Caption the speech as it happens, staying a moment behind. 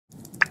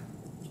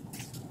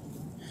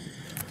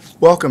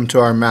Welcome to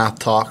our math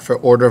talk for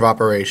order of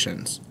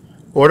operations.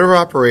 Order of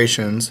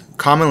operations,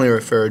 commonly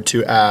referred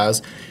to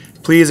as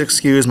 "Please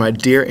excuse my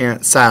dear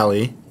Aunt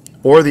Sally,"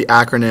 or the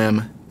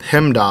acronym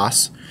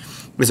Pemdas,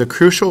 is a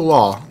crucial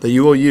law that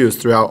you will use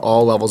throughout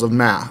all levels of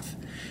math.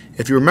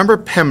 If you remember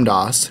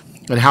Pemdas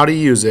and how to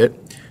use it,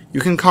 you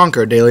can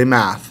conquer daily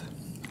math.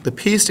 The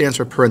P stands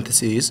for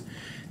parentheses,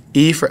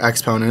 E for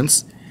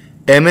exponents,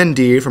 M and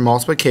D for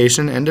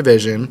multiplication and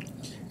division,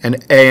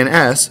 and A and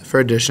S for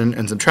addition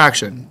and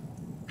subtraction.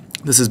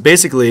 This is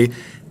basically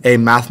a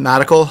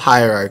mathematical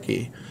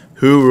hierarchy.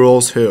 Who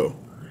rules who?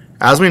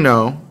 As we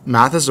know,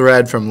 math is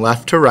read from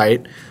left to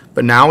right,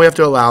 but now we have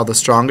to allow the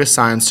strongest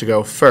signs to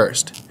go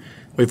first.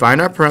 We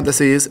find our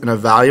parentheses and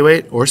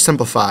evaluate or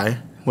simplify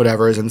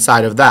whatever is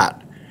inside of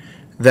that.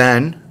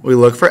 Then we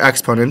look for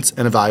exponents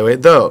and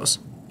evaluate those.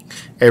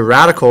 A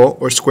radical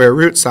or square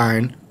root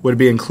sign would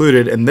be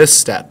included in this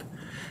step,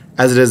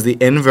 as it is the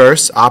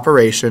inverse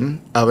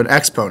operation of an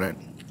exponent.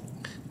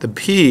 The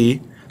P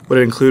would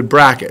include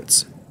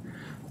brackets.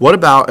 What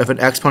about if an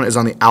exponent is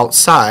on the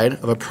outside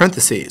of a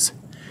parentheses?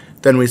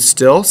 Then we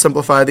still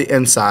simplify the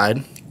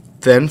inside,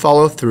 then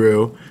follow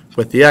through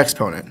with the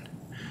exponent.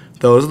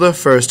 Those are the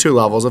first two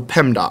levels of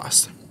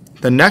PEMDAS.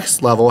 The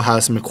next level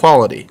has some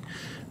equality.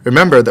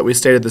 Remember that we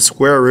stated the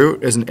square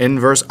root is an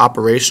inverse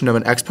operation of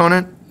an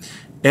exponent?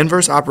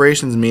 Inverse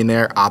operations mean they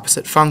are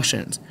opposite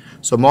functions.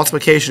 So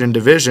multiplication and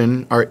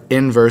division are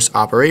inverse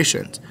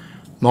operations.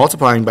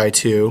 Multiplying by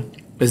 2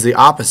 is the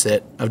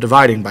opposite of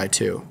dividing by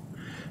 2.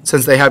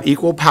 Since they have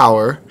equal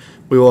power,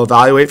 we will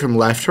evaluate from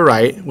left to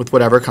right with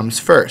whatever comes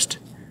first.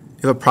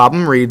 If a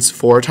problem reads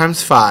 4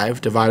 times 5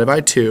 divided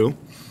by 2,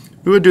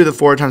 we would do the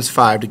 4 times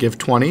 5 to give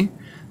 20,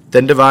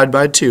 then divide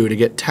by 2 to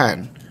get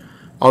 10.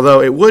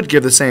 Although it would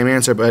give the same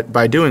answer, but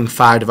by doing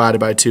 5 divided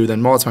by 2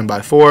 then multiplying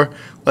by 4,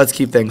 let's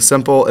keep things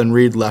simple and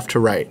read left to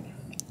right.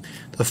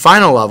 The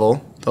final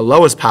level, the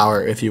lowest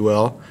power if you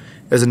will,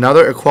 is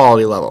another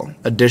equality level,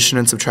 addition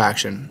and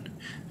subtraction.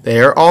 They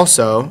are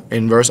also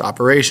inverse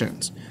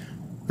operations.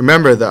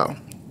 Remember though,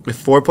 if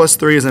 4 plus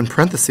 3 is in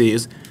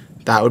parentheses,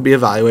 that would be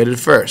evaluated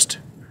first.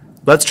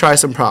 Let's try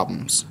some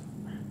problems.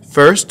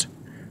 First,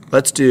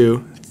 let's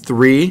do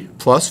 3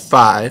 plus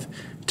 5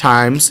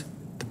 times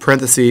the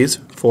parentheses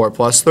 4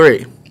 plus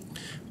 3.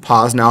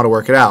 Pause now to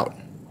work it out.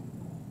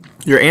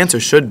 Your answer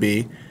should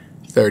be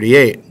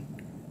 38.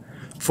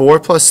 4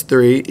 plus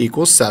 3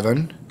 equals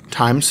 7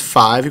 times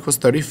 5 equals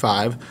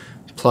 35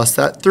 plus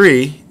that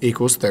 3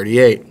 equals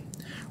 38.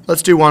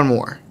 Let's do one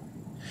more.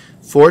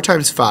 4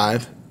 times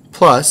 5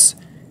 plus,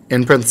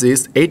 in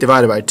parentheses, 8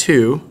 divided by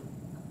 2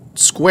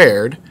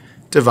 squared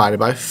divided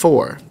by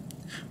 4.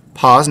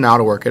 Pause now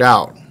to work it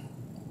out.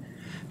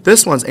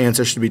 This one's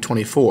answer should be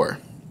 24.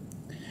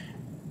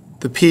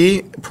 The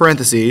P,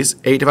 parentheses,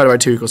 8 divided by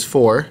 2 equals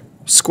 4,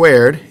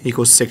 squared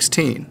equals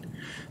 16.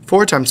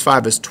 4 times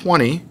 5 is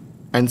 20,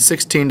 and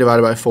 16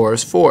 divided by 4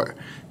 is 4.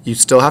 You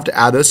still have to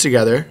add those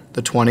together.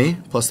 The 20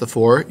 plus the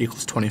 4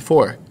 equals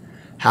 24.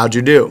 How'd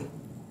you do?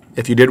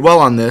 If you did well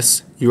on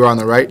this, you are on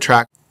the right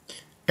track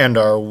and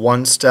are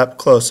one step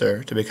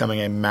closer to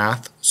becoming a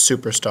math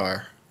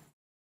superstar.